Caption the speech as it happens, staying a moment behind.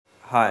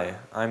Hi,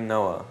 I'm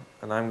Noah,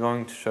 and I'm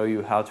going to show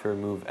you how to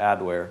remove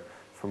Adware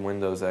from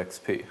Windows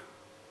XP.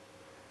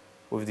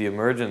 With the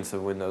emergence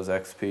of Windows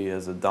XP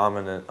as a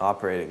dominant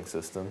operating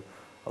system,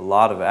 a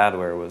lot of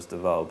adware was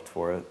developed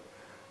for it,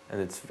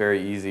 and it's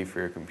very easy for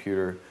your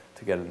computer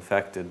to get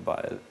infected by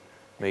it,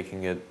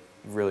 making it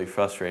really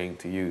frustrating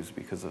to use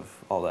because of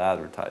all the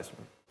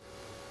advertisement.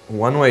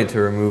 One way to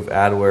remove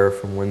adware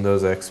from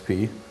Windows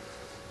XP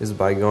is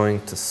by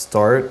going to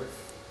Start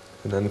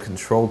and then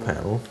Control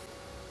Panel,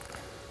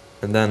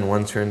 and then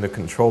once you're in the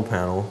Control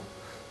Panel,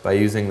 by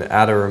using the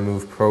Add or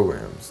Remove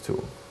Programs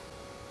tool.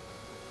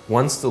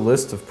 Once the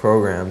list of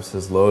programs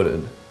is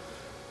loaded,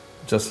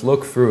 just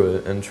look through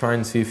it and try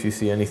and see if you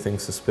see anything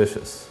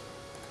suspicious.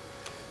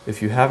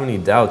 If you have any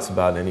doubts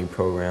about any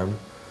program,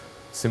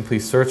 simply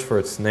search for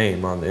its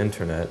name on the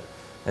internet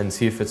and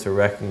see if it's a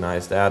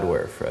recognized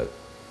adware threat.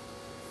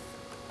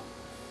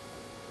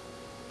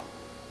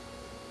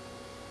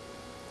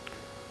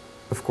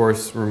 Of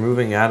course,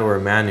 removing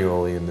adware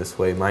manually in this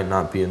way might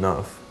not be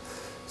enough,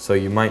 so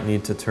you might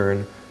need to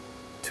turn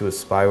to a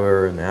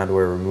spyware and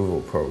adware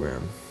removal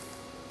program.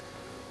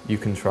 You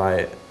can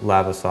try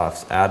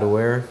Lavisoft's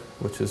Adware,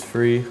 which is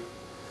free,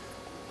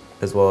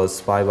 as well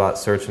as Spybot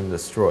Search and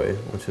Destroy,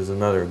 which is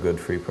another good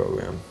free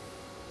program.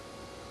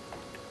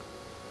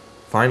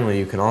 Finally,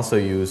 you can also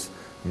use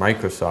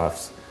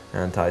Microsoft's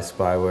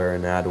anti-spyware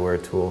and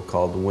adware tool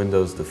called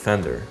Windows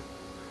Defender.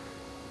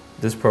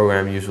 This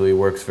program usually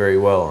works very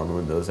well on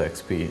Windows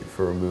XP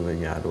for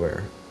removing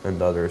adware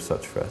and other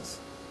such threats.